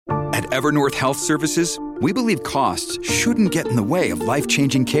At Evernorth Health Services, we believe costs shouldn't get in the way of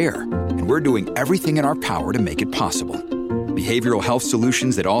life-changing care, and we're doing everything in our power to make it possible. Behavioral health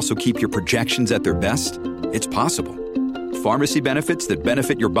solutions that also keep your projections at their best? It's possible. Pharmacy benefits that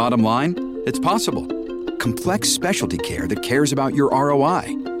benefit your bottom line? It's possible. Complex specialty care that cares about your ROI?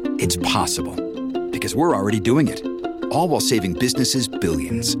 It's possible. Because we're already doing it. All while saving businesses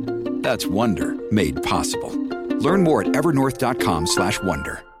billions. That's Wonder made possible. Learn more at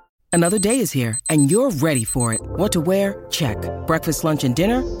evernorth.com/wonder. Another day is here, and you're ready for it. What to wear? Check. Breakfast, lunch, and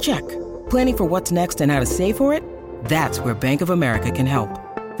dinner? Check. Planning for what's next and how to save for it? That's where Bank of America can help.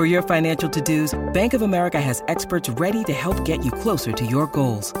 For your financial to-dos, Bank of America has experts ready to help get you closer to your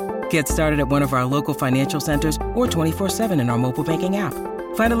goals. Get started at one of our local financial centers or 24/7 in our mobile banking app.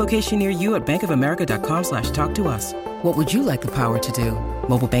 Find a location near you at bankofamerica.com/talktous. What would you like the power to do?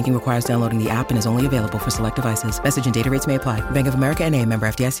 Mobile banking requires downloading the app and is only available for select devices. Message and data rates may apply. Bank of America N.A., member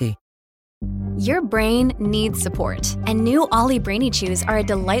FDIC. Your brain needs support, and new Ollie Brainy Chews are a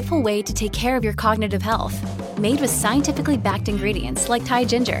delightful way to take care of your cognitive health. Made with scientifically backed ingredients like Thai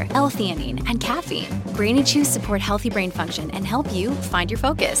ginger, L-theanine, and caffeine, Brainy Chews support healthy brain function and help you find your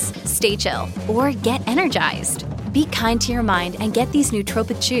focus, stay chill, or get energized. Be kind to your mind and get these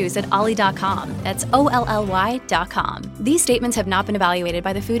nootropic chews at ollie.com. That's OLLY.com. These statements have not been evaluated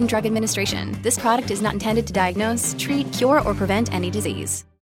by the Food and Drug Administration. This product is not intended to diagnose, treat, cure, or prevent any disease.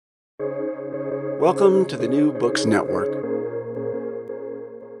 Welcome to the New Books Network.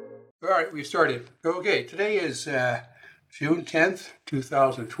 All right, we started. Okay, today is June 10th,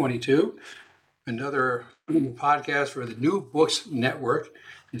 2022. Another podcast for the New Books Network.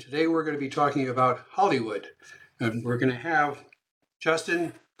 And today we're going to be talking about Hollywood. And we're going to have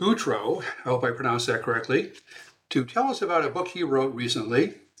Justin Boutro, I hope I pronounced that correctly, to tell us about a book he wrote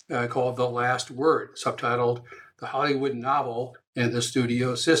recently called The Last Word, subtitled The Hollywood Novel and the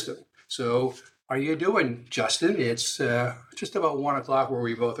Studio System. So, how are you doing, Justin? It's just about 1 o'clock where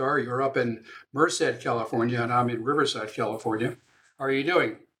we both are. You're up in Merced, California, and I'm in Riverside, California. How are you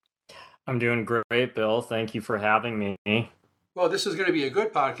doing? I'm doing great, Bill. Thank you for having me. Well, this is going to be a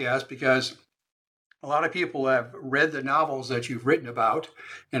good podcast because a lot of people have read the novels that you've written about.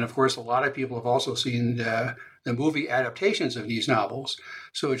 And of course, a lot of people have also seen the movie adaptations of these novels.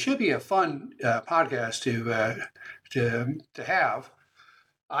 So it should be a fun podcast to have.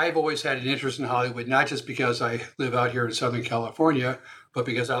 I've always had an interest in Hollywood, not just because I live out here in Southern California, but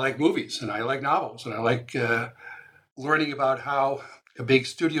because I like movies and I like novels and I like learning about how a big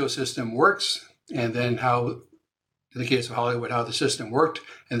studio system works, and then how, in the case of Hollywood, how the system worked,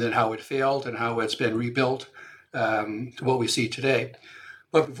 and then how it failed and how it's been rebuilt to what we see today.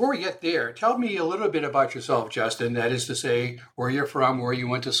 But before we get there, tell me a little bit about yourself, Justin. That is to say, where you're from, where you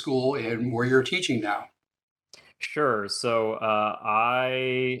went to school, and where you're teaching now. Sure. So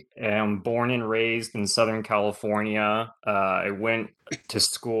I am born and raised in Southern California. I went to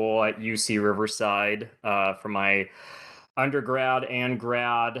school at UC Riverside for my undergrad and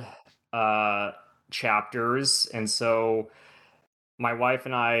grad chapters. And so my wife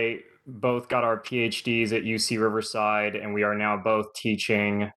and I both got our PhDs at UC Riverside, and we are now both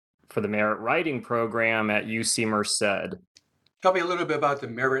teaching for the Merit Writing Program at UC Merced. Tell me a little bit about the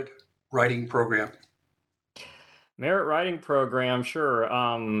Merit Writing Program. Merit Writing Program, sure.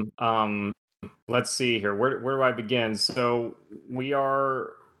 Let's see here. Where do I begin? So we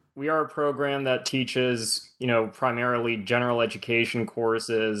are a program that teaches, primarily general education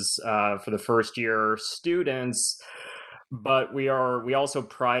courses for the first year students, but we also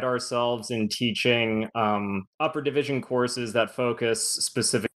pride ourselves in teaching upper division courses that focus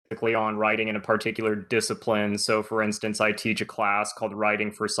specifically on writing in a particular discipline. So, for instance, I teach a class called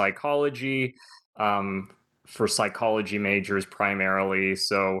Writing for Psychology. For psychology majors primarily.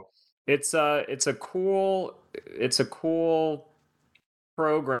 So it's a cool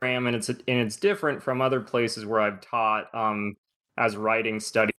program, and it's different from other places where I've taught, as writing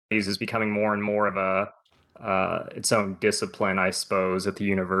studies is becoming more and more of a its own discipline, I suppose, at the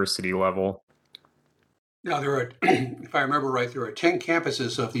university level. Now, there are, if I remember right, there are 10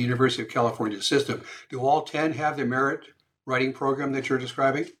 campuses of the University of California system. Do all 10 have the Merit Writing Program that you're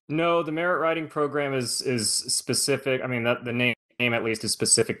describing? No, the Merit Writing Program is specific. I mean, that the name at least is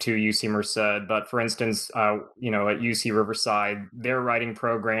specific to UC Merced. But for instance, at UC Riverside, their writing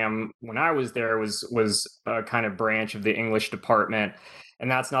program when I was there was a kind of branch of the English department,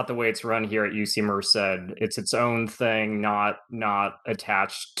 and that's not the way it's run here at UC Merced. It's its own thing, not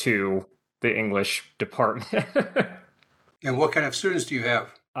attached to the English department. And what kind of students do you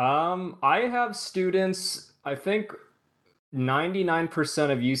have? I have students, I think,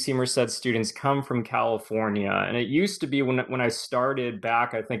 99% of UC Merced students come from California, and it used to be when I started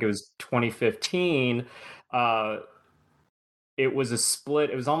back, I think it was 2015. Uh, it was a split.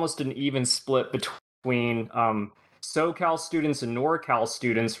 It was almost an even split between SoCal students and NorCal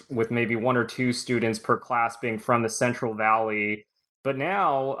students, with maybe one or two students per class being from the Central Valley. But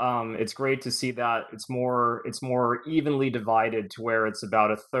now it's great to see that it's more evenly divided, to where it's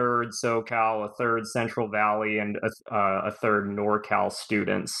about a third SoCal, a third Central Valley, and a third NorCal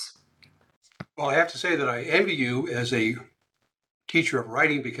students. Well, I have to say that I envy you as a teacher of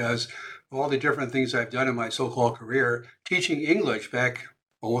writing, because of all the different things I've done in my so-called career. Teaching English back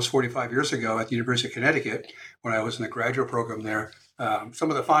almost 45 years ago at the University of Connecticut, when I was in the graduate program there,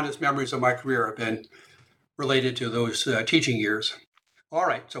 some of the fondest memories of my career have been related to those teaching years. All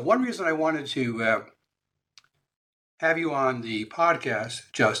right, so one reason I wanted to have you on the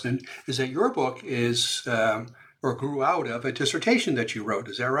podcast, Justin, is that your book is or grew out of a dissertation that you wrote.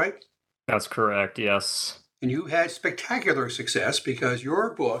 Is that right? That's correct, yes. And you had spectacular success, because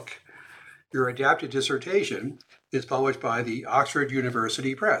your book, your adapted dissertation, is published by the Oxford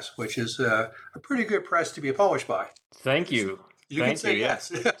University Press, which is a pretty good press to be published by. Thank you. You can say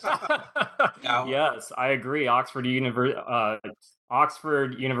yes. Now, Yes, I agree. Oxford University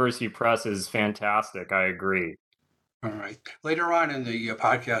Press is fantastic. I agree. all right. Later on in the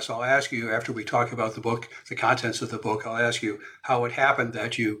podcast, I'll ask you, after we talk about the book, the contents of the book, I'll ask you how it happened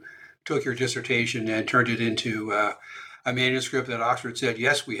that you took your dissertation and turned it into a manuscript that Oxford said,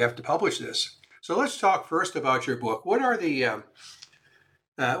 yes, we have to publish this. So let's talk first about your book. What are the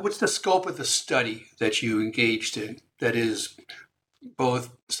what's the scope of the study that you engaged in? That is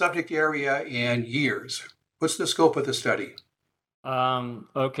both subject area and years. What's the scope of the study?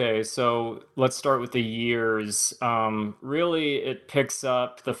 Okay, so let's start with the years. Really, it picks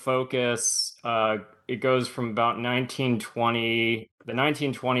up the focus. It goes from about the 1920s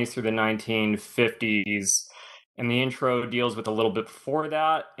through the 1950s. And the intro deals with a little bit before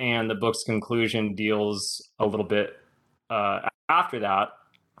that, and the book's conclusion deals a little bit after that.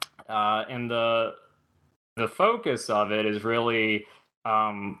 And the focus of it is really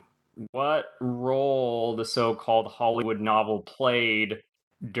what role the so-called Hollywood novel played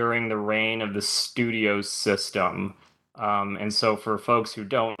during the reign of the studio system. And so for folks who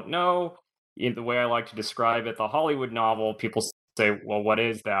don't know, the way I like to describe it, the Hollywood novel, people say, well, what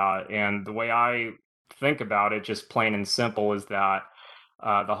is that? And the way I think about it, just plain and simple, is that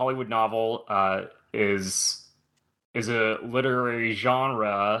the Hollywood novel is a literary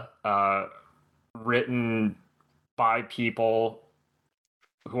genre written by people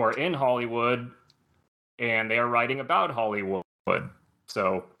who are in Hollywood, and they are writing about Hollywood.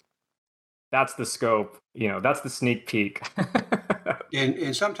 So that's the scope, that's the sneak peek.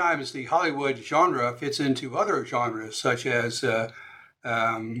 And sometimes the Hollywood genre fits into other genres, such as the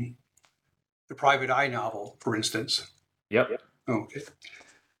private eye novel, for instance. Yep. Okay.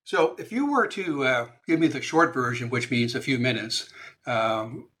 So if you were to give me the short version, which means a few minutes,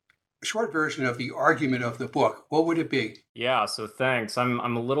 short version of the argument of the book, what would it be? Yeah, so thanks. I'm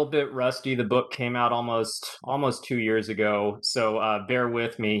a little bit rusty. The book came out almost 2 years ago, so bear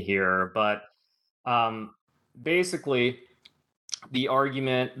with me here. But basically, the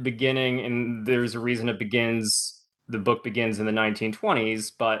argument beginning, and there's a reason it begins. The book begins in the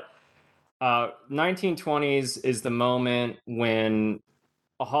 1920s, but 1920s is the moment when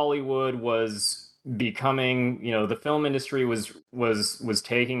Hollywood was becoming, the film industry was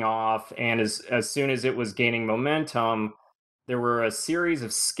taking off, and as soon as it was gaining momentum, there were a series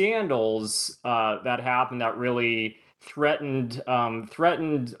of scandals that happened that really threatened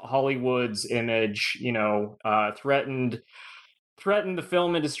Hollywood's image, threatened the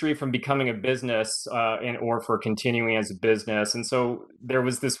film industry from becoming a business or for continuing as a business. And so there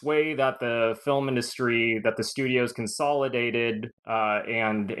was this way that the film industry, that the studios consolidated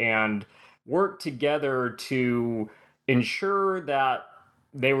and worked together to ensure that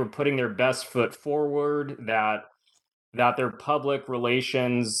they were putting their best foot forward, that their public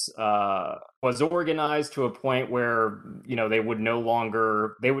relations was organized to a point where they would no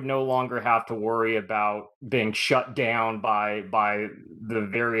longer have to worry about being shut down by the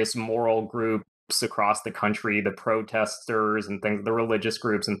various moral groups across the country, the protesters and things, the religious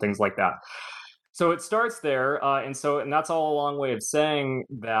groups and things like that. So it starts there, and that's all a long way of saying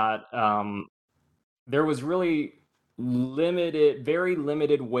that there was really very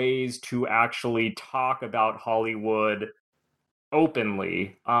limited ways to actually talk about Hollywood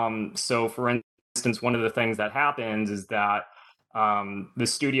openly. So for instance, one of the things that happens is that the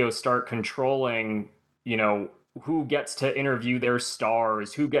studios start controlling, who gets to interview their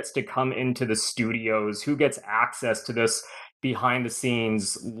stars, who gets to come into the studios, who gets access to this behind the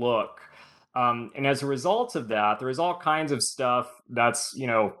scenes look. And as a result of that, there is all kinds of stuff that's,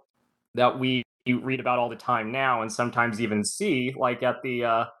 that we read about all the time now and sometimes even see, like at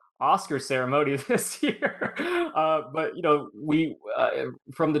the Oscar ceremony this year. But we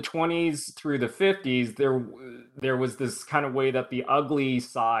from the 20s through the 50s, there was this kind of way that the ugly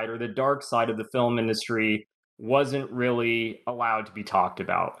side or the dark side of the film industry wasn't really allowed to be talked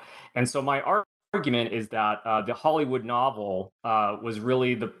about. And so my argument is that the Hollywood novel was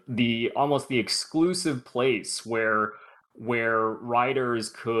really the almost the exclusive place where writers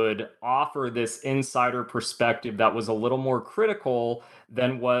could offer this insider perspective that was a little more critical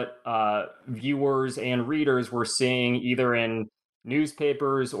than what viewers and readers were seeing either in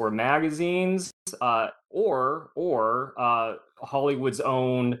newspapers or magazines, or Hollywood's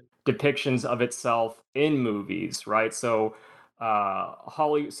own depictions of itself in movies, right? So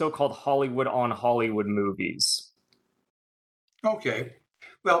so-called Hollywood on Hollywood movies. Okay.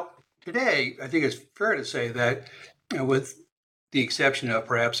 Well, today, I think it's fair to say that, with the exception of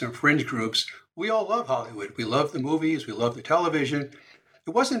perhaps some fringe groups, we all love Hollywood. We love the movies, we love the television.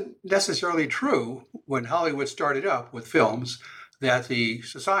 It wasn't necessarily true when Hollywood started up with films that the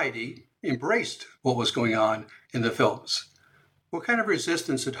society embraced what was going on in the films. What kind of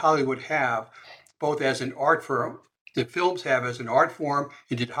resistance did Hollywood have, both as an art form, did films have as an art form,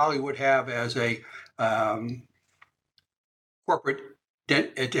 and did Hollywood have as a corporate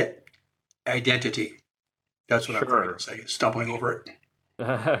identity? That's what I'm trying to say, stumbling over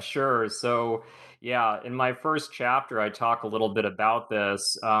it. Sure. So, yeah, in my first chapter, I talk a little bit about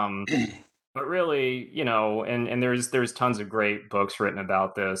this. But really, and there's tons of great books written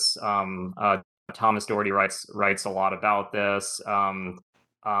about this. Thomas Doherty writes a lot about this.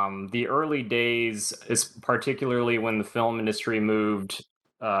 The early days, is particularly when the film industry moved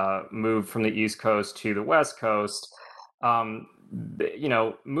from the East Coast to the West Coast.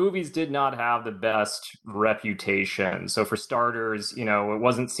 Movies did not have the best reputation. So for starters, it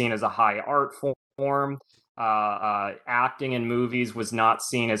wasn't seen as a high art form. Acting in movies was not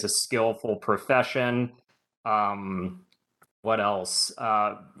seen as a skillful profession. What else?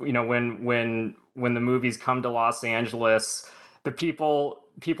 When the movies come to Los Angeles, the people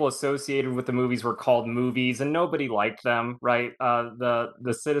associated with the movies were called movies, and nobody liked them, right?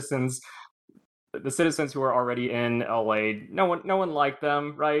 The citizens who are already in LA, no one liked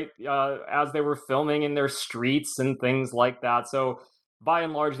them, right? As they were filming in their streets and things like that. So by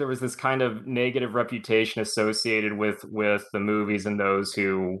and large, there was this kind of negative reputation associated with the movies and those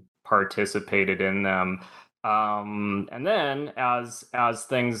who participated in them. And then as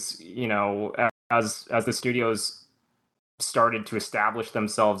things, as the studios started to establish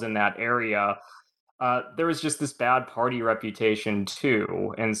themselves in that area, there was just this bad party reputation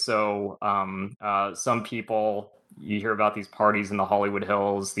too. And so some people, you hear about these parties in the Hollywood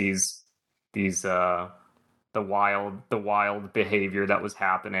Hills, these the wild behavior that was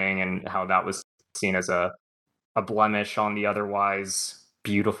happening and how that was seen as a blemish on the otherwise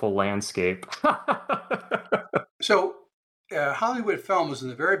beautiful landscape. So Hollywood films, in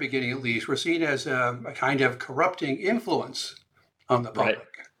the very beginning at least, were seen as a kind of corrupting influence on the public. Right.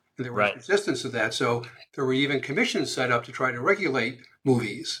 And there was resistance to that. So there were even commissions set up to try to regulate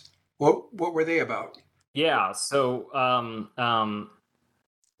movies. What were they about? Yeah, so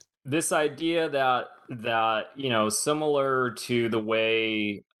this idea that similar to the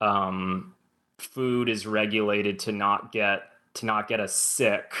way food is regulated to not get us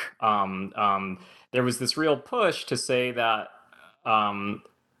sick, there was this real push to say that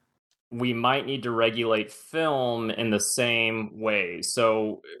we might need to regulate film in the same way.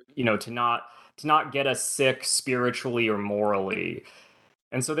 So, to not get us sick spiritually or morally.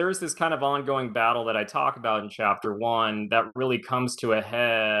 And so there is this kind of ongoing battle that I talk about in chapter 1 that really comes to a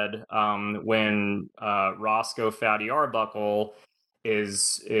head when Roscoe Fatty Arbuckle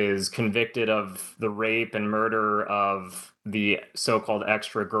is convicted of the rape and murder of the so-called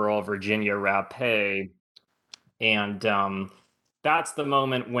extra girl Virginia Rapé. And that's the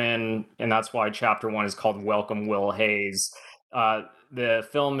moment when, and that's why chapter 1 is called Welcome Will Hayes. The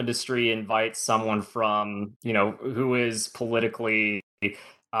film industry invites someone from, who is politically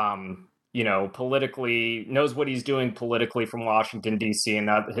knows what he's doing politically from Washington, D.C., and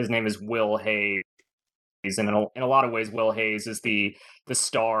that his name is Will Hayes. And in a lot of ways, Will Hayes is the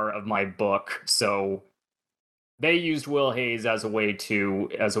star of my book. So they used Will Hayes as a way to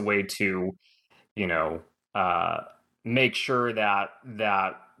make sure that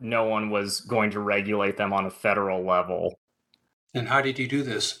no one was going to regulate them on a federal level. And how did he do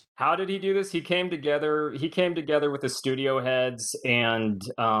this? How did he do this? He came together. He came together with the studio heads, and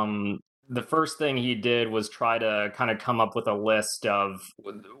the first thing he did was try to kind of come up with a list of,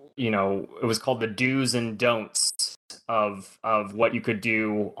 it was called the do's and don'ts of what you could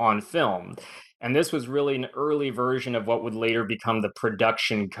do on film. And this was really an early version of what would later become the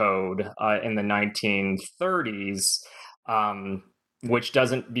production code in the 1930s, which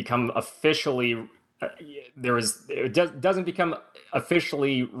doesn't become officially doesn't become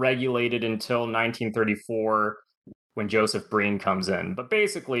officially regulated until 1934 when Joseph Breen comes in. But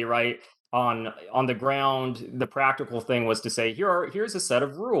basically, right, on the ground, the practical thing was to say, here's a set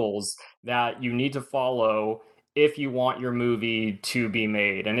of rules that you need to follow if you want your movie to be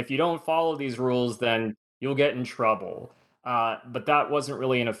made. And if you don't follow these rules, then you'll get in trouble. But that wasn't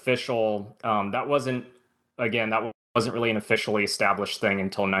really an official, that wasn't really an officially established thing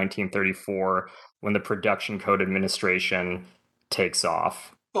until 1934 when the Production Code Administration takes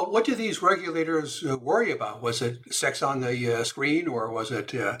off. Well, what did these regulators worry about? Was it sex on the screen, or was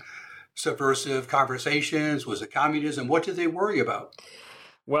it subversive conversations? Was it communism? What did they worry about?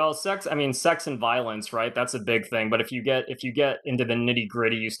 Well, sex and violence, right? That's a big thing. But if you get into the nitty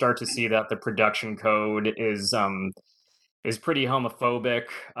gritty, you start to see that the production code is pretty homophobic,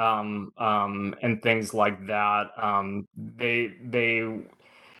 and things like that.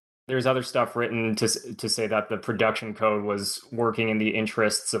 There's other stuff written to say that the production code was working in the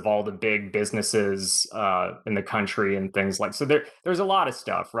interests of all the big businesses in the country and things like. So there's a lot of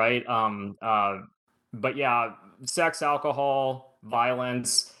stuff, right? But yeah, sex, alcohol,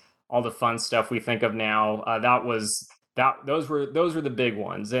 violence, all the fun stuff we think of now. Those were the big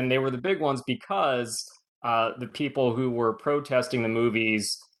ones, and they were the big ones because the people who were protesting the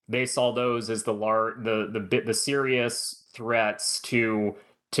movies, they saw those as the serious threats to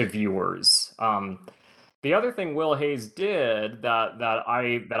viewers. The other thing Will Hays did that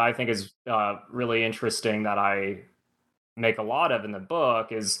I think is really interesting, that I make a lot of in the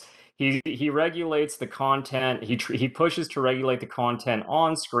book, is he regulates the content. He pushes to regulate the content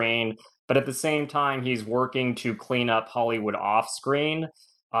on screen, but at the same time he's working to clean up Hollywood off screen.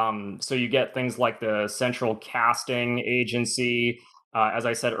 So you get things like the Central Casting Agency. As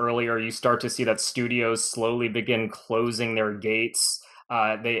I said earlier, you start to see that studios slowly begin closing their gates.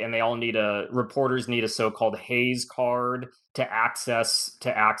 Reporters need a so-called Hays card to access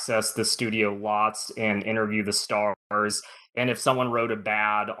the studio lots and interview the stars. And if someone wrote a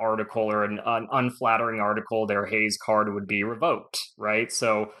bad article or an unflattering article, their Hays card would be revoked, right?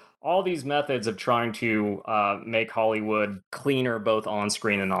 So all these methods of trying to make Hollywood cleaner, both on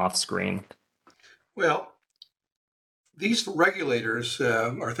screen and off screen. Well, these regulators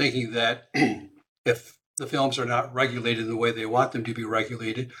are thinking that if the films are not regulated the way they want them to be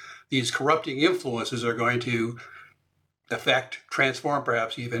regulated, these corrupting influences are going to transform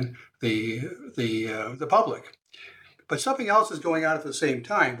perhaps even the public. But something else is going on at the same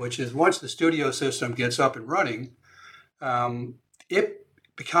time, which is once the studio system gets up and running, it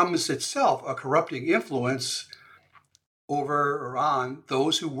becomes itself a corrupting influence over or on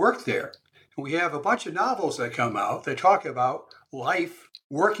those who work there. And we have a bunch of novels that come out that talk about life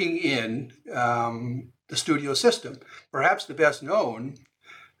working in the studio system. Perhaps the best known,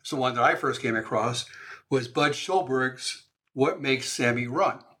 is the one that I first came across, was Budd Schulberg's What Makes Sammy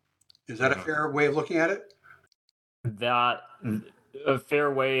Run. Is that a fair way of looking at it? That a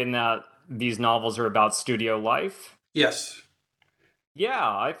fair way in that these novels are about studio life? Yes. Yeah,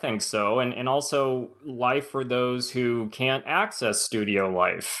 I think so. And also life for those who can't access studio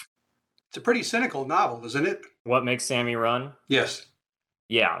life. It's a pretty cynical novel, isn't it? What Makes Sammy Run? Yes.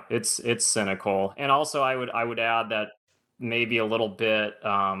 Yeah, it's cynical. And also I would add that maybe a little bit,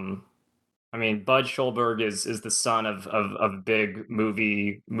 Budd Schulberg is the son of big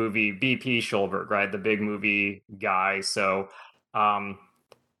movie BP Schulberg, right? The big movie guy. So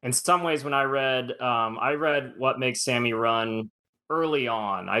in some ways when I read What Makes Sammy Run early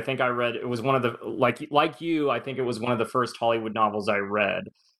on, I think it was one of the, like you, I think it was one of the first Hollywood novels I read.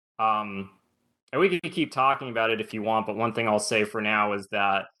 And we can keep talking about it if you want, but one thing I'll say for now is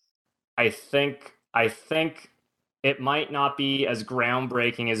that I think it might not be as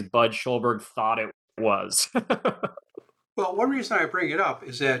groundbreaking as Budd Schulberg thought it was. Well, one reason I bring it up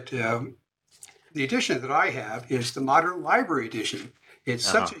is that the edition that I have is the Modern Library edition. It's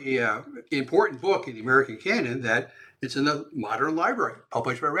such an important book in the American canon that it's in the Modern Library,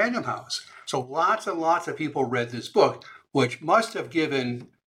 published by Random House. So lots and lots of people read this book, which must have given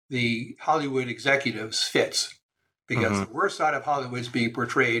the Hollywood executives fits, because the worst side of Hollywood is being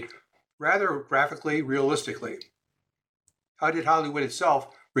portrayed rather graphically, realistically. How did Hollywood itself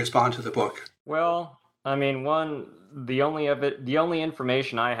respond to the book? Well, I mean, the only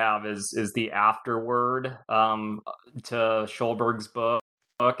information I have is the afterword to Schulberg's book,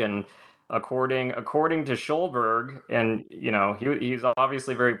 and according to Schulberg, and he's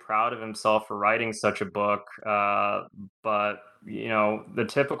obviously very proud of himself for writing such a book, but the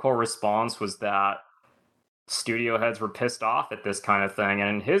typical response was that studio heads were pissed off at this kind of thing, and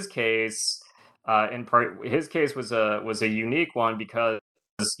in his case, in part, his case was a unique one because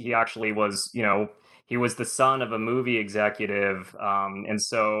he actually was, he was the son of a movie executive, and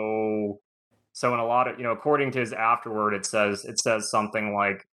so in a lot of, according to his afterword, it says something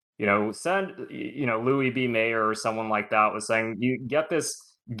like, send, Louis B. Mayer or someone like that was saying, you get this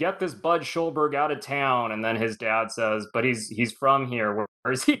Bud Schulberg out of town, and then his dad says, but he's from here. Where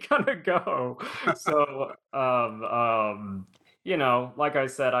is he gonna go? So, like I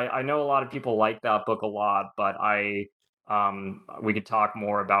said, I know a lot of people like that book a lot, but we could talk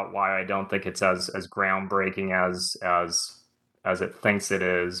more about why I don't think it's as groundbreaking as it thinks it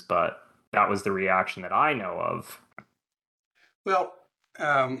is, but that was the reaction that I know of. Well,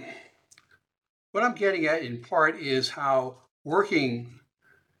 what I'm getting at in part is how working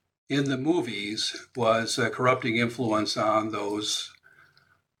in the movies was a corrupting influence on those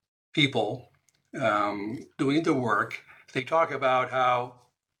people doing the work. They talk about how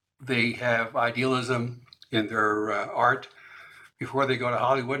they have idealism in their art before they go to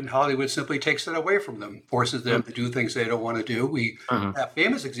Hollywood, and Hollywood simply takes it away from them, forces them to do things they don't want to do. We have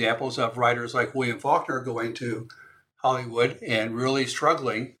famous examples of writers like William Faulkner going to Hollywood and really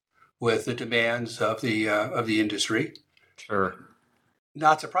struggling with the demands of the industry. Sure.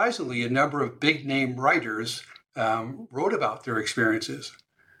 Not surprisingly, a number of big name writers wrote about their experiences.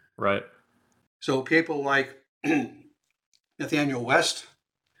 Right. So people like Nathaniel West,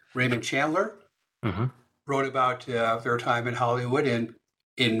 Raymond Chandler wrote about their time in Hollywood, and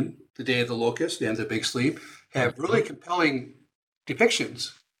in The Day of the Locust and The Big Sleep have really compelling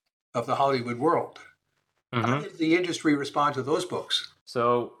depictions of the Hollywood world. How did the industry respond to those books?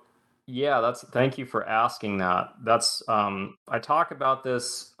 So, yeah, thank you for asking that. That's I talk about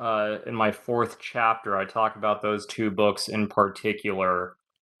this in my fourth chapter. I talk about those two books in particular.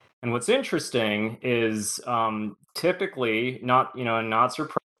 And what's interesting is typically, not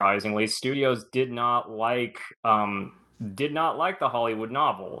surprisingly, studios did not like the Hollywood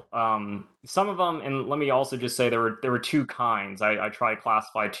novel. Some of them, and let me also just say there were two kinds. I try to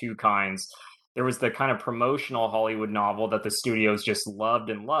classify two kinds. There was the kind of promotional Hollywood novel that the studios just loved,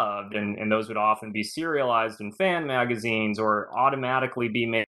 and those would often be serialized in fan magazines or automatically be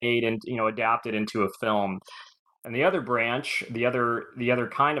made and adapted into a film. And the other branch, the other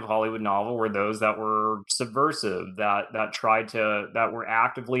kind of Hollywood novel, were those that were subversive, that were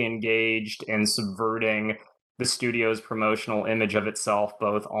actively engaged in subverting the studio's promotional image of itself,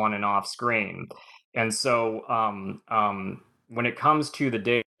 both on and off screen. And so, when it comes to The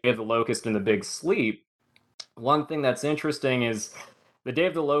Day of the Locust and The Big Sleep, one thing that's interesting is The Day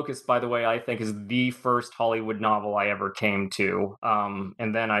of the Locust, by the way, I think is the first Hollywood novel I ever came to.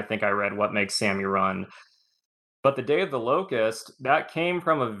 And then I think I read What Makes Sammy Run. But The Day of the Locust, that came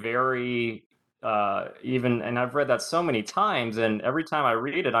from a very and I've read that so many times, and every time I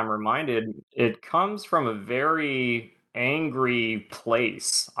read it, I'm reminded it comes from a very angry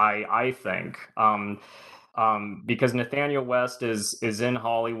place, I think. Because Nathaniel West is in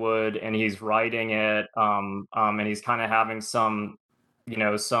Hollywood and he's writing it, and he's kind of having some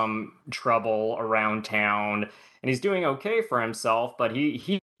trouble around town, and he's doing okay for himself, but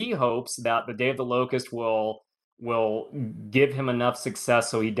he hopes that The Day of the Locust will give him enough success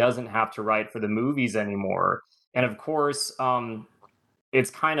so he doesn't have to write for the movies anymore. And of course,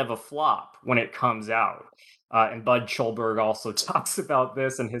 it's kind of a flop when it comes out. And Bud Schulberg also talks about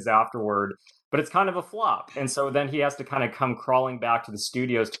this in his afterword, but it's kind of a flop. And so then he has to kind of come crawling back to the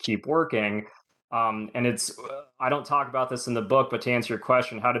studios to keep working. And I don't talk about this in the book, but to answer your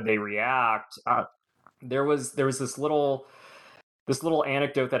question, how did they react? There was this little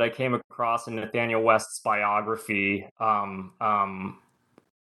anecdote that I came across in Nathaniel West's biography,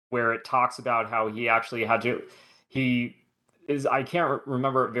 where it talks about how he actually I can't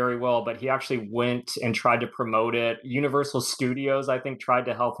remember it very well, but he actually went and tried to promote it. Universal Studios, I think, tried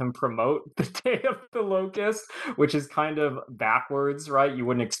to help him promote The Day of the Locust, which is kind of backwards, right? You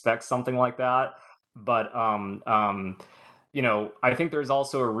wouldn't expect something like that. But I think there's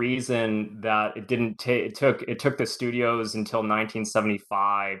also a reason that it took the studios until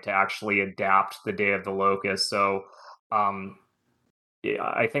 1975 to actually adapt The Day of the Locust. So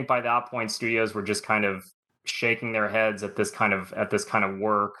I think by that point, studios were just kind of shaking their heads at this kind of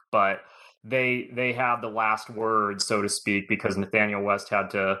work, but they had the last word, so to speak, because Nathaniel West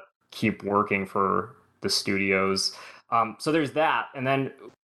had to keep working for the studios. So there's that. And then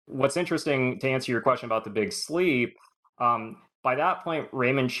what's interesting, to answer your question about the big sleep, by that point,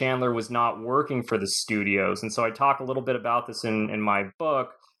 Raymond Chandler was not working for the studios. And so I talk a little bit about this in my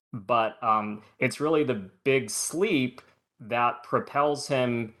book, but it's really the big sleep that propels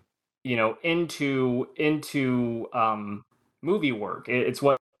him, into movie work. It's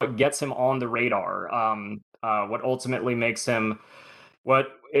what gets him on the radar. What ultimately makes him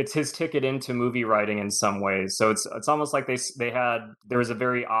it's his ticket into movie writing in some ways. So it's almost like there was a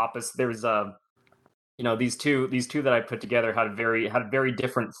very opposite. There's a these two that I put together had very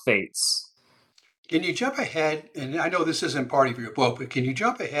different fates. Can you jump ahead? And I know this isn't part of your book, but can you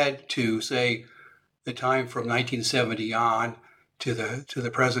jump ahead to, say, the time from 1970 on to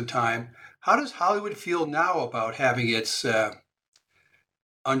the present time? How does Hollywood feel now about having its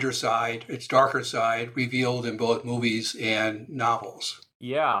underside, its darker side, revealed in both movies and novels?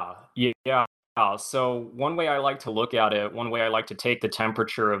 Yeah. So one way I like to look at it, one way I like to take the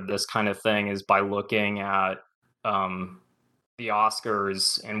temperature of this kind of thing is by looking at the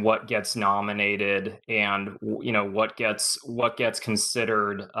Oscars and what gets nominated and what gets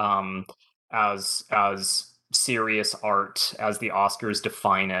considered as serious art as the Oscars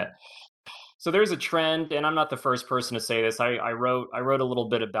define it. So there's a trend, and I'm not the first person to say this. I wrote a little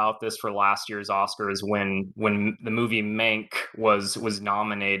bit about this for last year's Oscars when the movie Mank was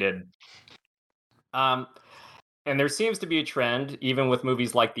nominated. And there seems to be a trend, even with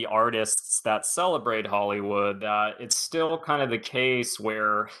movies like The Artists that celebrate Hollywood, that it's still kind of the case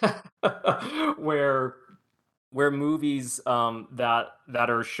where where movies that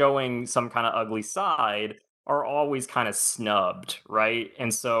are showing some kind of ugly side are always kind of snubbed, right?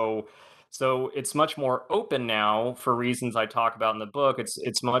 And so it's much more open now for reasons I talk about in the book.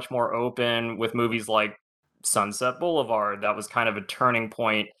 It's much more open with movies like Sunset Boulevard. That was kind of a turning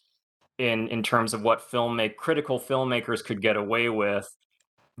point in terms of what critical filmmakers could get away with.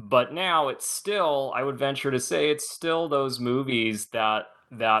 But now it's still, I would venture to say, it's still those movies that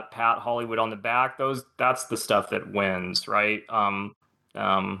pat Hollywood on the back. That's the stuff that wins, right?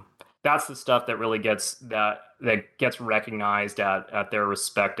 That's the stuff that really gets recognized at their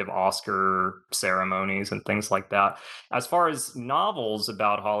respective Oscar ceremonies and things like that. As far as novels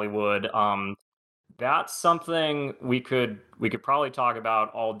about Hollywood, that's something we could probably talk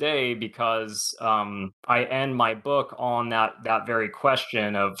about all day, because I end my book on that very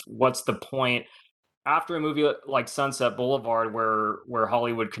question of what's the point after a movie like Sunset Boulevard, where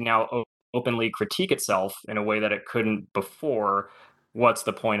Hollywood can now openly critique itself in a way that it couldn't before. What's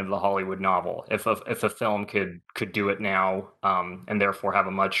the point of the Hollywood novel if a film could do it now, and therefore have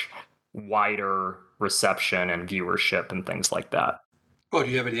a much wider reception and viewership and things like that? Well, do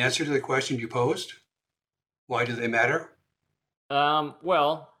you have an answer to the question you posed? Why do they matter? Kind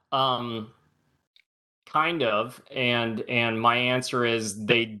of, and my answer is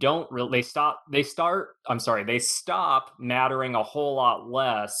they don't really. They stop mattering a whole lot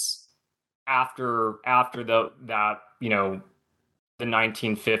less after the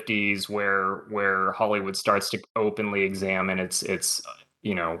 1950s, where Hollywood starts to openly examine its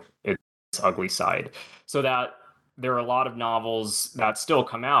ugly side. So that there are a lot of novels that still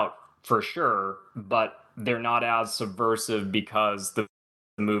come out for sure, but they're not as subversive because the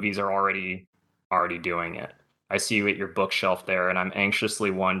movies are already doing it. I see you at your bookshelf there, and I'm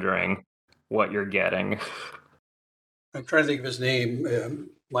anxiously wondering what you're getting. I'm trying to think of his name.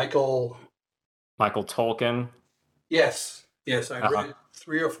 Michael Tolkien. Yes, I've read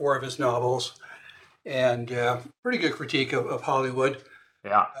 3 or 4 of his novels, and pretty good critique of Hollywood.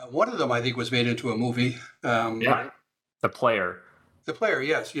 Yeah. One of them, I think, was made into a movie. The Player. The Player,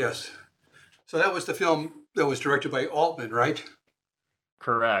 yes. So that was the film that was directed by Altman, right?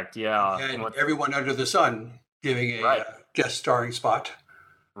 Correct, yeah. And everyone under the sun giving a guest starring spot.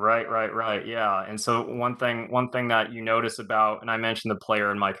 Right, yeah. And so one thing that you notice about, and I mentioned The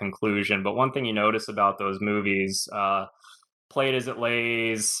Player in my conclusion, but one thing you notice about those movies, Play It As It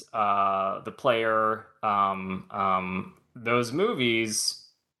Lays, The Player, those movies,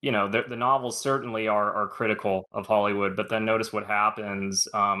 the novels certainly are critical of Hollywood, but then notice what happens.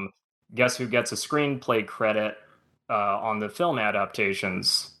 Guess who gets a screenplay credit on the film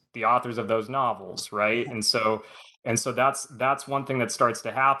adaptations? The authors of those novels, right? And so that's one thing that starts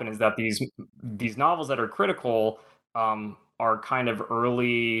to happen, is that these novels that are critical are kind of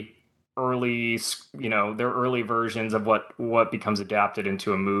early, they're early versions of what becomes adapted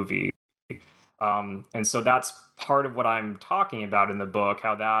into a movie. And so that's part of what I'm talking about in the book,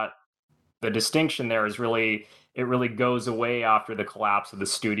 how that the distinction there is really goes away after the collapse of the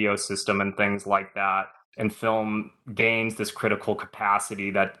studio system and things like that. And film gains this critical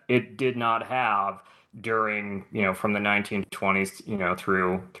capacity that it did not have during, from the 1920s,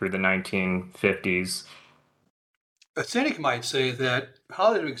 through the 1950s. A cynic might say that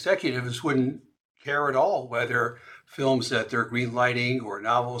Hollywood executives wouldn't care at all whether films that they're greenlighting or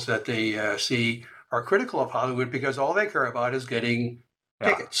novels that they see are critical of Hollywood, because all they care about is getting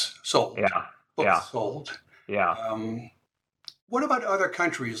tickets sold, books sold. What about other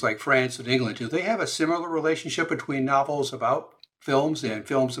countries like France and England? Do they have a similar relationship between novels about films and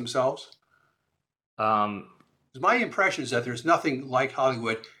films themselves? My impression is that there's nothing like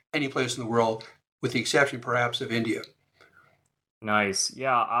Hollywood any place in the world, with the exception perhaps of India. Nice.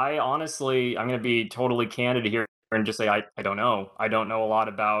 Yeah, I'm going to be totally candid here and just say I don't know. I don't know a lot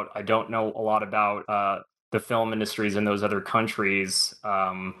about the film industries in those other countries.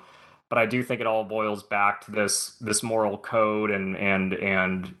 But I do think it all boils back to this moral code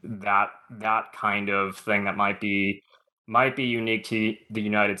and that kind of thing that might be unique to the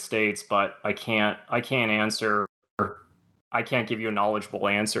United States, but I can't give you a knowledgeable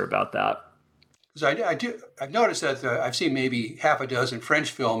answer about that. Because I've noticed that I've seen maybe half a dozen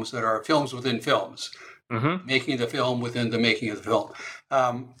French films that are films within films, making the film within the making of the film.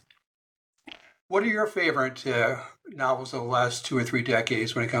 What are your favorite novels of the last 2 or 3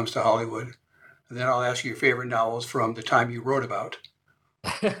 decades when it comes to Hollywood? And then I'll ask you your favorite novels from the time you wrote about.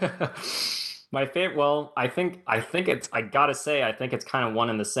 My favorite, well, I think I think it's kind of one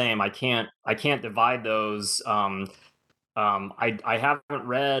and the same. I can't divide those. I haven't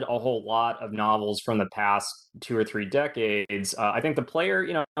read a whole lot of novels from the past 2 or 3 decades. I think The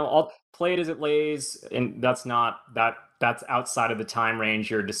Player, I'll play it as it lays, and that's outside of the time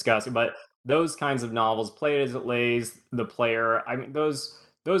range you're discussing. But those kinds of novels, Play It As It Lays, The Player, I mean, those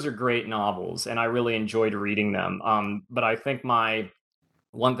are great novels, and I really enjoyed reading them. But I think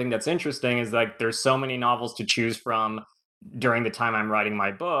one thing that's interesting is like there's so many novels to choose from during the time I'm writing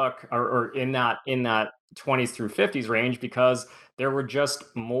my book, or in that 20s through 50s range, because there were just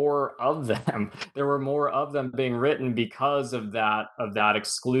more of them. There were more of them being written because of that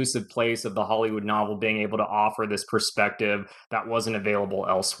exclusive place of the Hollywood novel being able to offer this perspective that wasn't available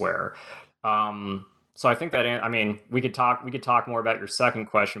elsewhere. So I think that, I mean, we could talk more about your second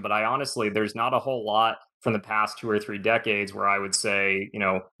question, but there's not a whole lot from the past 2 or 3 decades where I would say,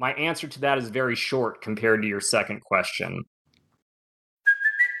 my answer to that is very short compared to your second question.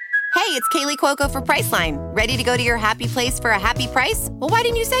 Hey, it's Kaylee Cuoco for Priceline. Ready to go to your happy place for a happy price? Well, why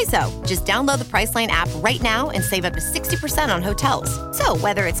didn't you say so? Just download the Priceline app right now and save up to 60% on hotels. So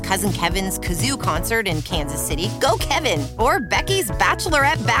whether it's Cousin Kevin's Kazoo Concert in Kansas City, go Kevin, or Becky's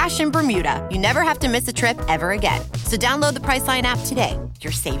Bachelorette Bash in Bermuda, you never have to miss a trip ever again. So download the Priceline app today.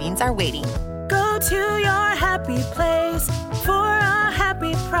 Your savings are waiting. Go to your happy place for a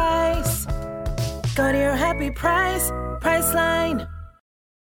happy price. Go to your happy price, Priceline.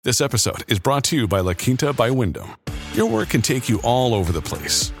 This episode is brought to you by La Quinta by Wyndham. Your work can take you all over the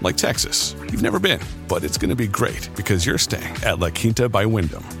place, like Texas. You've never been, but it's going to be great because you're staying at La Quinta by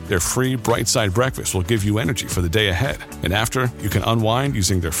Wyndham. Their free Bright Side breakfast will give you energy for the day ahead. And after, you can unwind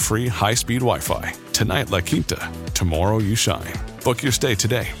using their free high-speed Wi-Fi. Tonight, La Quinta. Tomorrow, you shine. Book your stay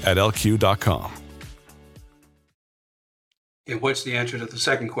today at LQ.com. And what's the answer to the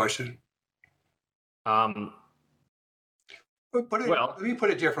second question? Let me put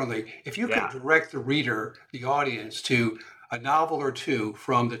it differently. If you could direct the reader, the audience, to a novel or two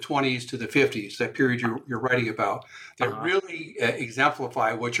from the 20s to the 50s, that period you're writing about, that really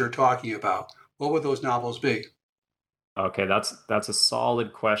exemplify what you're talking about, what would those novels be? Okay, that's a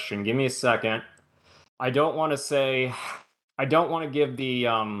solid question. Give me a second. I don't want to give the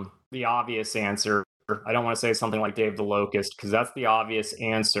obvious answer. I don't want to say something like Dave the Locust, because that's the obvious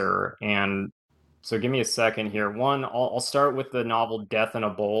answer. And so give me a second here. One, I'll start with the novel Death in a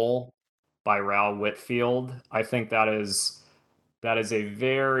Bowl by Raoul Whitfield. I think that is a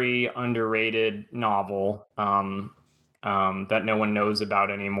very underrated novel that no one knows about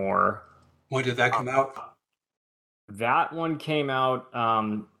anymore. When did that come out? That one came out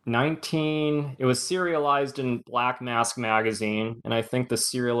it was serialized in Black Mask magazine, and I think the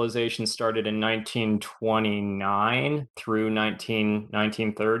serialization started in 1929 through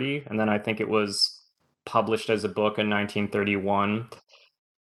 1930, and then I think it was published as a book in 1931.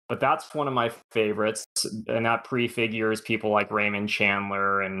 But that's one of my favorites, and that prefigures people like Raymond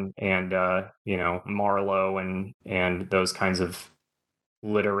Chandler and Marlowe and those kinds of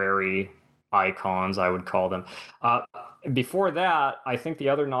literary icons, I would call them. Before that, I think the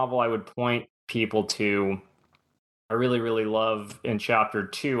other novel I would point people to, I really, really love. In chapter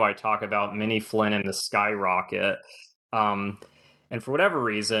 2, I talk about Minnie Flynn and the Skyrocket. And for whatever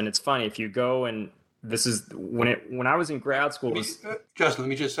reason, it's funny, if you go and this is when I was in grad school. Justin, let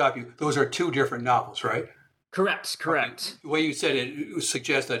me just stop you. Those are two different novels, right? Correct. Okay. The way you said it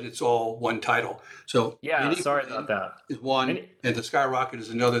suggests that it's all one title. So yeah, sorry about that. Is one, and The Skyrocket is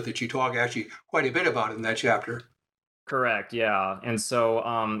another that you talk actually quite a bit about in that chapter. Correct. Yeah, and so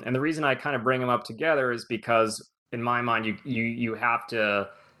and the reason I kind of bring them up together is because in my mind, you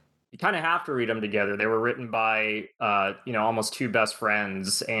kind of have to read them together. They were written by almost two best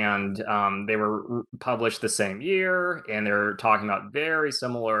friends, and they were published the same year, and they're talking about very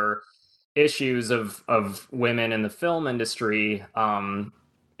similar issues of women in the film industry, and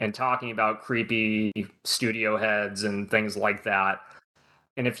talking about creepy studio heads and things like that.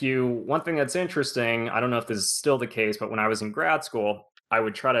 And one thing that's interesting, I don't know if this is still the case, but when I was in grad school, I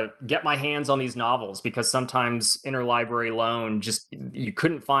would try to get my hands on these novels because sometimes interlibrary loan, you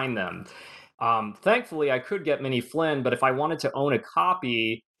couldn't find them. Thankfully, I could get Minnie Flynn, but if I wanted to own a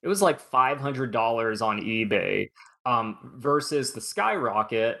copy, it was like $500 on eBay, versus The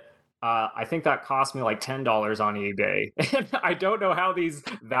Skyrocket. I think that cost me like $10 on eBay. And I don't know how these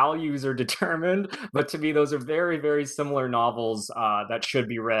values are determined, but to me, those are very, very similar novels that should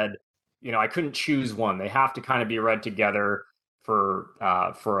be read. I couldn't choose one. They have to kind of be read together for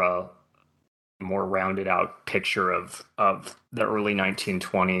a more rounded out picture of the early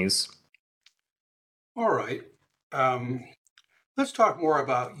 1920s. All right. Let's talk more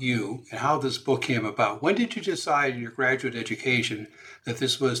about you and how this book came about. When did you decide in your graduate education that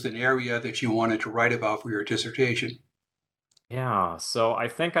this was an area that you wanted to write about for your dissertation? Yeah, so I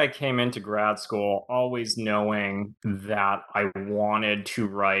think I came into grad school always knowing that I wanted to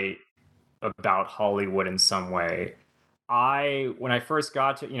write about Hollywood in some way. When I first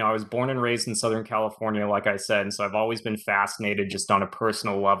got to, I was born and raised in Southern California, like I said, and so I've always been fascinated just on a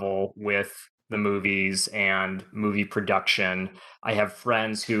personal level with the movies and movie production. I have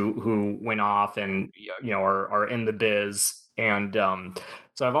friends who went off and are in the biz, and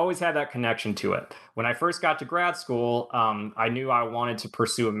so I've always had that connection to it. When I first got to grad school, I knew I wanted to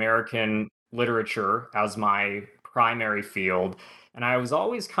pursue American literature as my primary field, and I was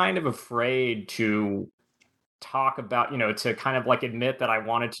always kind of afraid to talk about, to kind of like admit that I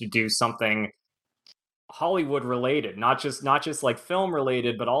wanted to do something Hollywood related, not just like film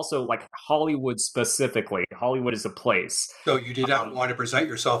related, but also like Hollywood specifically. Hollywood is a place. So you did not want to present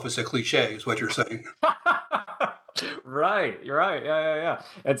yourself as a cliche, is what you're saying. Right. You're right. Yeah.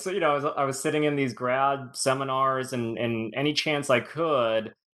 And so, I was sitting in these grad seminars, and any chance I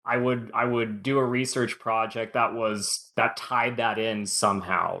could, I would do a research project that tied that in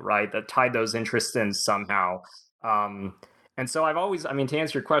somehow, right? That tied those interests in somehow. And so I've always, to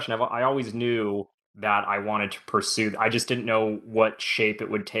answer your question, I always knew that I wanted to pursue. I just didn't know what shape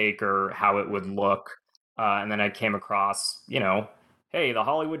it would take or how it would look. And then I came across, hey, the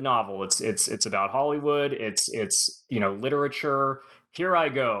Hollywood novel. It's about Hollywood. It's literature. Here I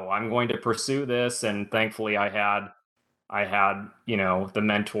go. I'm going to pursue this. And thankfully, I had the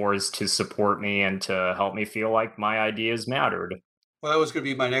mentors to support me and to help me feel like my ideas mattered. Well, that was going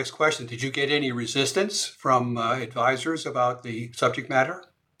to be my next question. Did you get any resistance from advisors about the subject matter?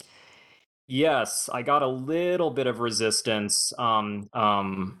 Yes, I got a little bit of resistance.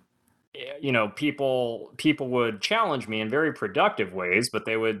 People would challenge me in very productive ways, but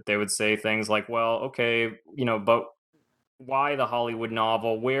they would say things like, well, okay, but why the Hollywood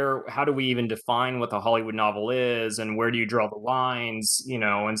novel? How do we even define what the Hollywood novel is, and where do you draw the lines?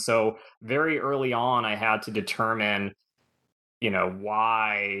 And so very early on, I had to determine,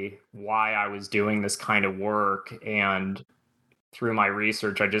 why I was doing this kind of work. And through my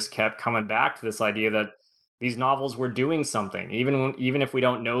research, I just kept coming back to this idea that these novels were doing something, even if we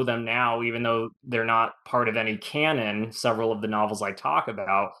don't know them now, even though they're not part of any canon. Several of the novels I talk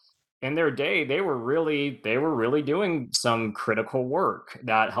about, in their day, they were really doing some critical work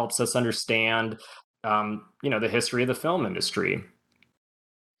that helps us understand, the history of the film industry.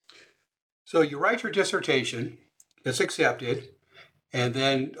 So you write your dissertation, it's accepted, and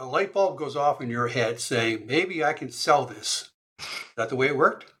then a light bulb goes off in your head saying, maybe I can sell this. Is that the way it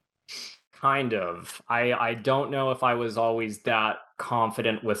worked? Kind of. I don't know if I was always that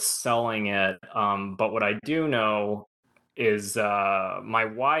confident with selling it, but what I do know is my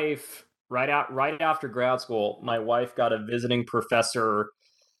wife, right after grad school, my wife got a visiting professor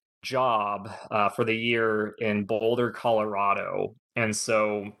job for the year in Boulder, Colorado. And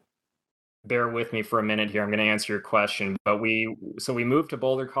so bear with me for a minute here. I'm going to answer your question. But we moved to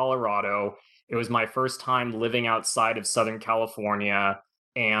Boulder, Colorado. It was my first time living outside of Southern California,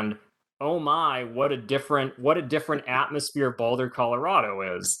 and oh my, what a different atmosphere Boulder,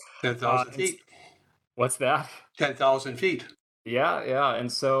 Colorado is. 10,000 feet. What's that? 10,000 feet. Yeah.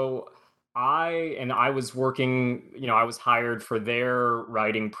 And so I was working, I was hired for their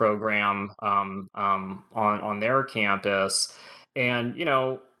writing program on their campus, and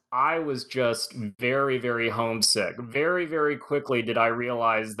I was just very, very homesick. Very, very quickly did I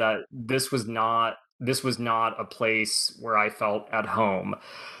realize that this was not a place where I felt at home.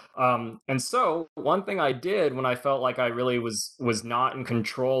 And so one thing I did when I felt like I really was not in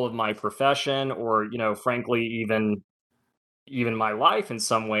control of my profession, or frankly, even my life in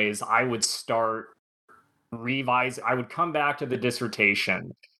some ways, I would start revise I would come back to the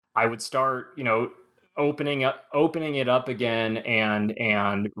dissertation. I would start, opening it up again,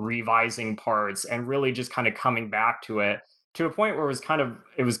 and revising parts, and really just kind of coming back to it, to a point where it was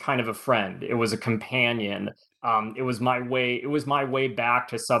kind of a friend. It was a companion. It was my way back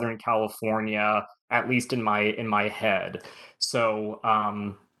to Southern California, at least in my head. So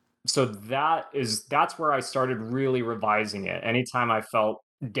that's where I started really revising it. Anytime I felt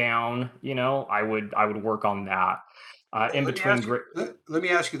down, I would work on that. Well, In between great. let me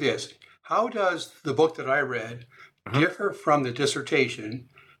ask you this. How does the book that I read differ from the dissertation,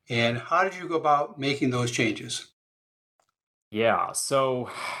 and how did you go about making those changes? Yeah, so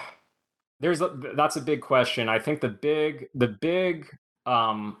that's a big question. I think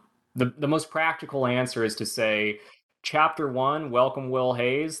um the most practical answer is to say chapter 1, Welcome Will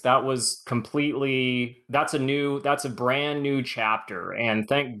Hayes, that's a brand new chapter, and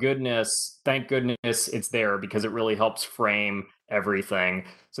thank goodness it's there, because it really helps frame everything.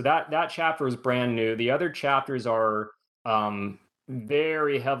 So that chapter is brand new. The other chapters are um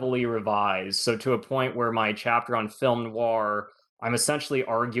very heavily revised, so to a point where my chapter on film noir, I'm essentially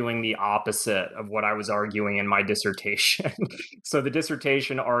arguing the opposite of what I was arguing in my dissertation. So the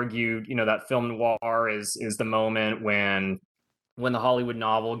dissertation argued, that film noir is the moment when the Hollywood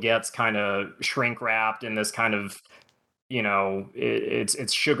novel gets kind of shrink wrapped in this kind of,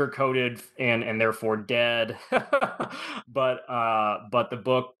 it's sugar coated and therefore dead. But the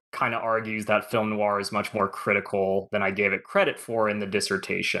book kind of argues that film noir is much more critical than I gave it credit for in the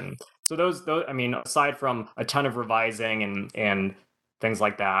dissertation. So those I mean, aside from a ton of revising and things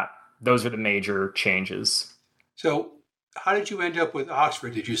like that, those are the major changes. So, how did you end up with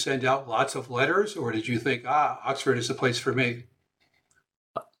Oxford? Did you send out lots of letters, or did you think, Oxford is the place for me?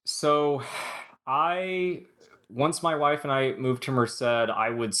 So I once my wife and I moved to Merced, I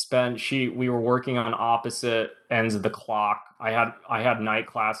would spend she we were working on opposite ends of the clock. I had night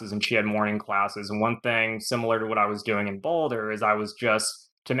classes and she had morning classes. And one thing similar to what I was doing in Boulder is I was just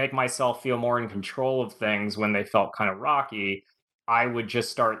to make myself feel more in control of things when they felt kind of rocky. I would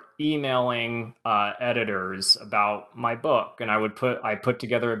just start emailing editors about my book, and I put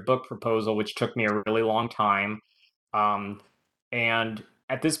together a book proposal, which took me a really long time. Um, and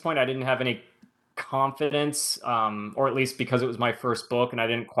at this point, I didn't have any confidence, or at least because it was my first book and I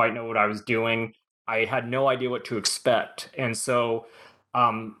didn't quite know what I was doing, I had no idea what to expect. And so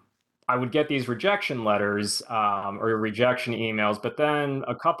um, I would get these rejection letters, or rejection emails, but then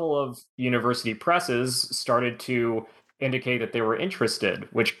a couple of university presses started to indicate that they were interested,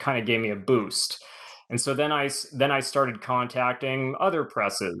 which kind of gave me a boost. And so then I started contacting other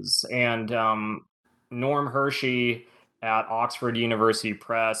presses, and Norm Hershey at Oxford University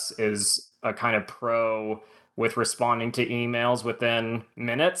Press is a kind of pro with responding to emails within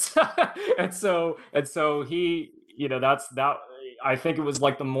minutes. And so he, that's that I think it was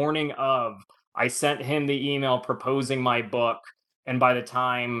like the morning of, I sent him the email proposing my book, and by the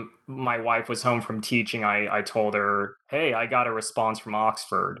time my wife was home from teaching, I told her, "Hey, I got a response from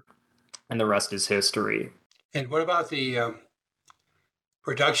Oxford," and the rest is history. And what about the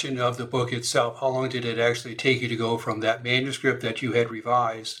production of the book itself? How long did it actually take you to go from that manuscript that you had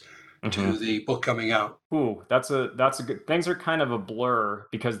revised to Mhm. the book coming out? Ooh, that's a good. Things are kind of a blur,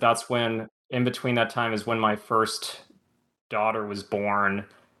 because that's when, in between that time, is when my first daughter was born.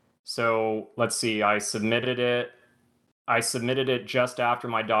 So let's see, I submitted it just after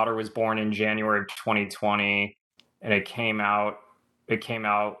my daughter was born in January of 2020, and it came out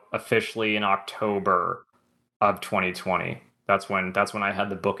officially in October of 2020. That's when I had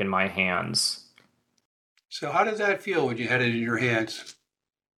the book in my hands. So, how did that feel when you had it in your hands?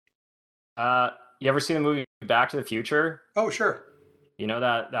 You ever see the movie Back to the Future? Oh, sure. You know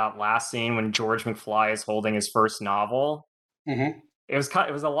that last scene when George McFly is holding his first novel? Hmm. It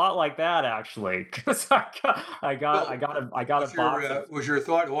was a lot like that, actually, because Well, I got a box of. was your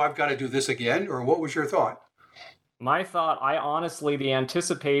thought, oh, I've got to do this again, or what was your thought? My thought, I honestly, the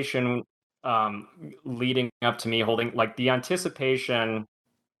anticipation, leading up to me holding, like, the anticipation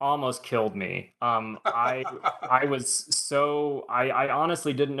almost killed me. I was so, I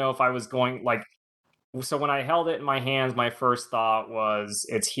honestly didn't know if I was going, like, so when I held it in my hands, my first thought was,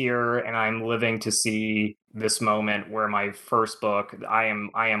 it's here, and I'm living to see this moment where my first book, I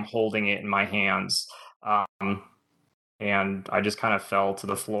am holding it in my hands. And I just kind of fell to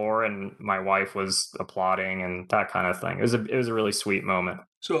the floor, and my wife was applauding and that kind of thing. It was a really sweet moment.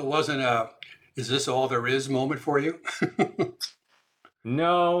 So it wasn't a, is this all there is moment for you?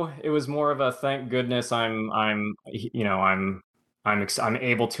 No, it was more of a thank goodness I'm I'm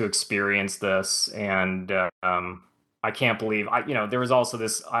able to experience this, and I can't believe there was also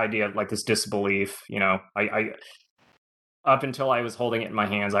this idea of like this disbelief. I up until I was holding it in my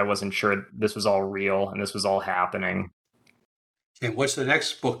hands, I wasn't sure this was all real and this was all happening. And what's the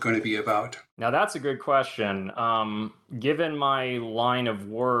next book going to be about? Now that's a good question. Given my line of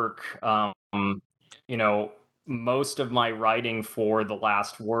work, most of my writing for The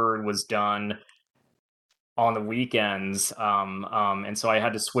Last Word was done on the weekends, and so I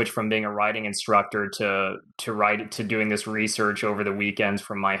had to switch from being a writing instructor to doing this research over the weekends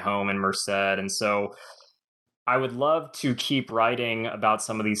from my home in Merced. And so I would love to keep writing about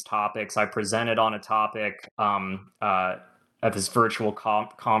some of these topics. I presented on a topic at this virtual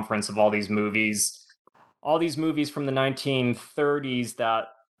conference of all these movies from the 1930s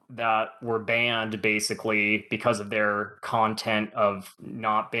that were banned basically because of their content of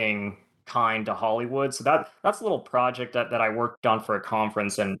not being kind to Hollywood. So that's a little project that I worked on for a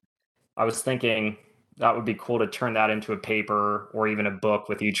conference, and I was thinking that would be cool to turn that into a paper or even a book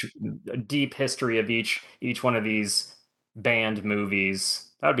with a deep history of each one of these banned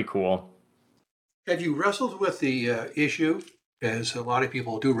movies. That would be cool. Have you wrestled with the issue, as a lot of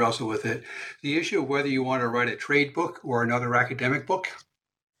people do wrestle with it, the issue of whether you want to write a trade book or another academic book?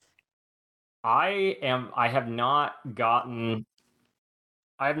 I have not gotten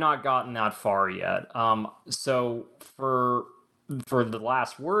that far yet. So for The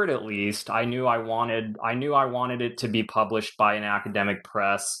Last Word, at least, I knew I wanted it to be published by an academic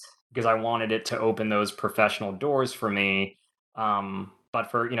press because I wanted it to open those professional doors for me.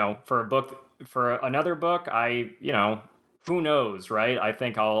 But for another book, who knows, right? I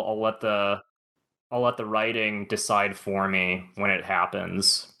think I'll let the writing decide for me when it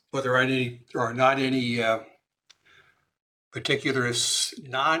happens. But there are not any particular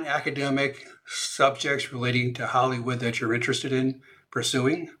non-academic subjects relating to Hollywood that you're interested in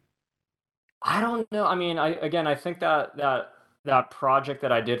pursuing? I don't know. I mean, I think that project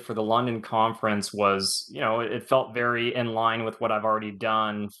that I did for the London conference was, it felt very in line with what I've already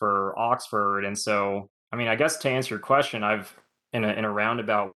done for Oxford. And so, I mean, I guess to answer your question, I've in a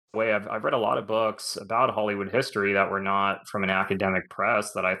roundabout way, I've read a lot of books about Hollywood history that were not from an academic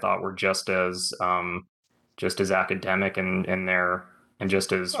press that I thought were just as academic and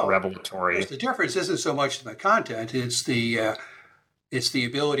just as revelatory. The difference isn't so much in the content; it's the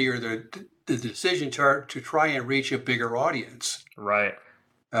ability or the decision to try and reach a bigger audience. Right.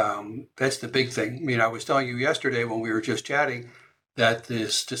 That's the big thing. I mean, I was telling you yesterday when we were just chatting that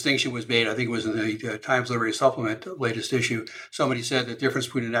this distinction was made. I think it was in the Times Literary Supplement, latest issue. Somebody said the difference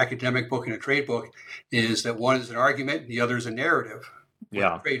between an academic book and a trade book is that one is an argument and the other is a narrative.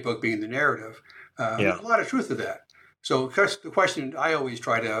 Yeah. The trade book being the narrative. There's a lot of truth to that. So the question I always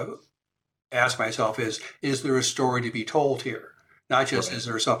try to ask myself is there a story to be told here? Not just is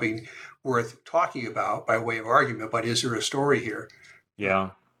there something worth talking about by way of argument, but is there a story here? Yeah.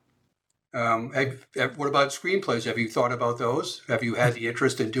 What about screenplays? Have you thought about those? Have you had the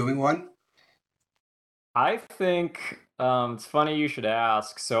interest in doing one? I think it's funny you should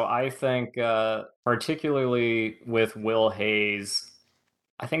ask. So I think particularly with Will Hayes,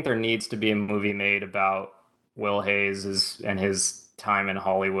 I think there needs to be a movie made about Will Hayes and his time in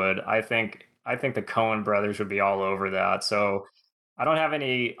Hollywood. I think the Coen brothers would be all over that. So I don't have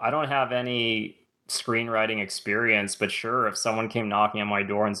any screenwriting experience, but sure, if someone came knocking on my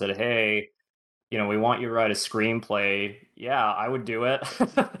door and said, "Hey, we want you to write a screenplay," yeah, I would do it.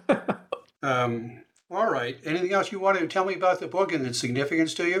 All right. Anything else you want to tell me about the book and its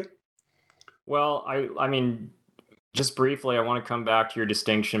significance to you? Well, I mean, just briefly, I want to come back to your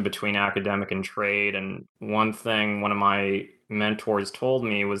distinction between academic and trade. And one thing one of my mentors told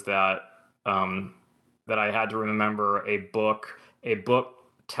me was that that I had to remember a book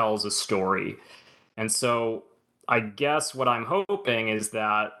tells a story. And so I guess what I'm hoping is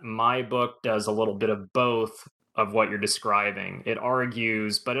that my book does a little bit of both of what you're describing. It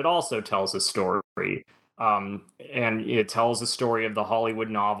argues, but it also tells a story. And it tells a story of the Hollywood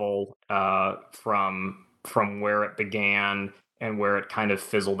novel from where it began and where it kind of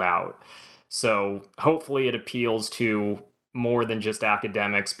fizzled out. So hopefully it appeals to more than just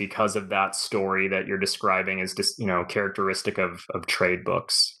academics because of that story that you're describing as just, characteristic of trade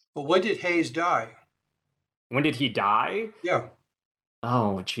books. Well, when did Hayes die? When did he die? Yeah.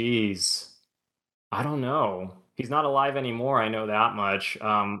 Oh, geez. I don't know. He's not alive anymore. I know that much.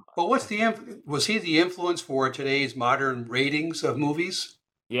 Well, was he the influence for today's modern ratings of movies?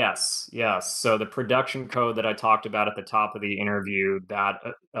 Yes, yes. So the production code that I talked about at the top of the interview, that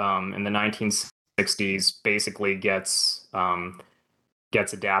in the 1960s basically gets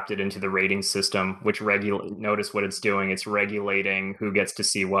adapted into the rating system, which notice what it's doing. It's regulating who gets to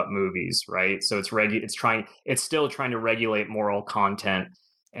see what movies, right? So it's still trying to regulate moral content.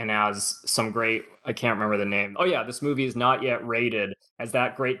 And as I can't remember the name. Oh yeah, this movie is not yet rated, as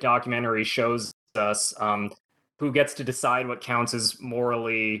that great documentary shows us, who gets to decide what counts as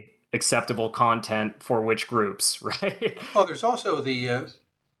morally acceptable content for which groups, right? Oh, there's also there's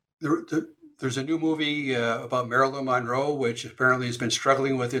a new movie about Marilyn Monroe, which apparently has been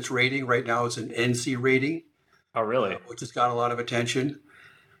struggling with its rating. Right now it's an NC rating. Oh, really? Which has got a lot of attention.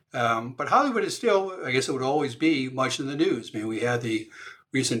 But Hollywood is still, I guess it would always be, much in the news. I mean, we had the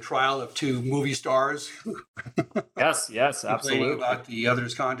recent trial of 2 movie stars. Yes, absolutely. Complaining about the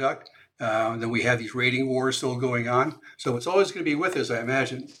other's conduct. Then we have these rating wars still going on. So it's always going to be with us, I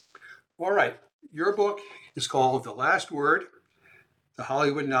imagine. All right. Your book is called The Last Word, the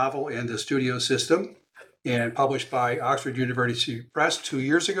Hollywood Novel and the Studio System, and published by Oxford University Press 2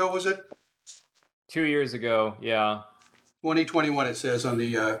 years ago, was it? 2 years ago, yeah. 2021, it says on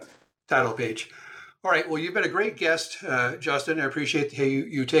the title page. All right. Well, you've been a great guest, Justin. I appreciate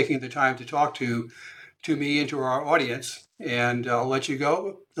you taking the time to talk to me and to our audience. And I'll let you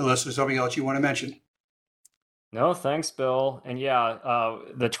go unless there's something else you want to mention. No, thanks, Bill. And yeah,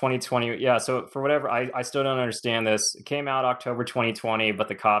 the 2020, yeah, so for whatever, I still don't understand this. It came out October 2020, but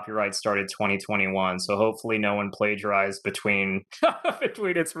the copyright started 2021. So hopefully no one plagiarized between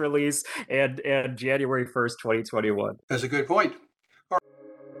its release and January 1st, 2021. That's a good point.